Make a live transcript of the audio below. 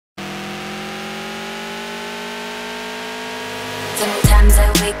Sometimes I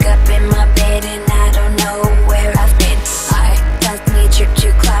wake up in my bed and I don't know where I've been. I does me trip to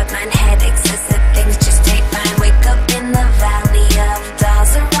cloud nine, head excessive things just take mine. Wake up in the valley of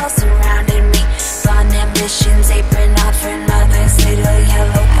dolls are all surrounding me. Fun ambitions, apron off for others, little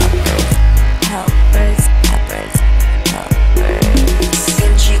yellow helpers. Helpers, helpers, helpers.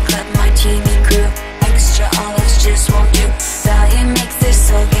 Country club martini crew, extra olives just won't do. Volume makes their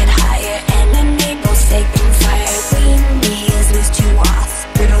soul get higher and enables taking fire. Queen bees lose to wasps,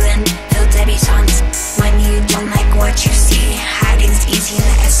 brittle and filled debutantes. When you don't like what you see, hiding's easy in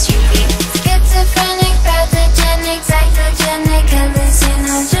the SUV. Schizophrenic, pathogenic, psychogenic,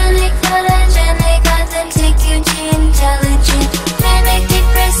 hallucinogenic, photogenic, authentic, Eugene, intelligent, manic,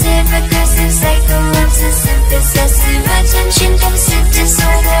 depressive, aggressive, psycho, obsessive, possessive, attention deficit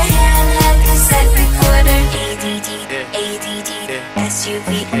disorder, handheld cassette recorder, ADD, ADD,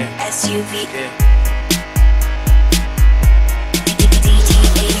 SUV, SUV.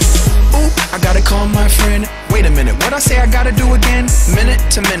 I gotta call my friend. Wait a minute, what I say I gotta do again? Minute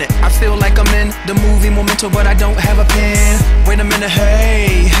to minute, I feel like I'm in the movie Memento, but I don't have a pen. Wait a minute,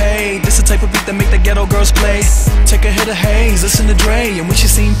 hey, hey, this the type of beat that make the ghetto girls play. Take a hit of haze, listen to Dre, and when she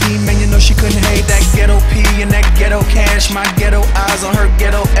seen P, man, you know she couldn't hate that ghetto P and that ghetto cash. My ghetto eyes on her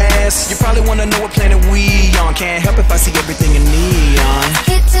ghetto ass. You probably wanna know what planet we on. Can't help if I see everything in neon.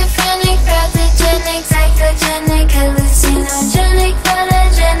 Schizophrenic, pathogenic, psychogenic, hallucinogenic,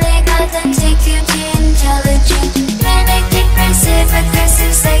 photogenic, authentic, Eugene, intelligent, manic, depressive,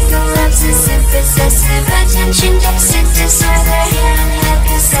 aggressive, psycho, obsessive, possessive, attention deficit disorder, handheld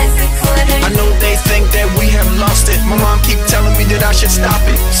cassette recorder. I know they think that we have lost it. My mom keep telling me that I should stop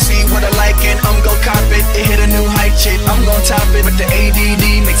it. See what I like and I'm gon' cop it. It hit a new height, shit, I'm gon' top it. But the ADD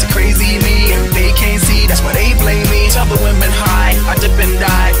makes it crazy me, and they can't see, that's why they blame me. Tell the women high, I dip and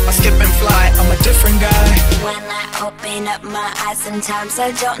dive, I skip and fly, I'm a different guy. When I open up my eyes, sometimes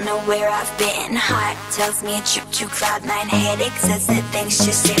I don't know where I've been. Heart tells me a trip to cloud nine, headache says that things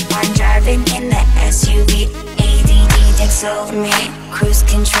just if I'm driving in the SUV. ADD takes over me, cruise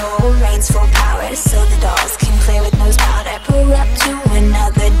control, reigns full power, so the dolls can play with nose powder. Pull up to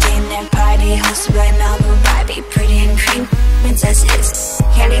another dinner party hosted by Malibu Barbie, pretty and cream princesses,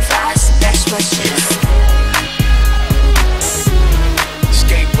 candy floss, best wishes.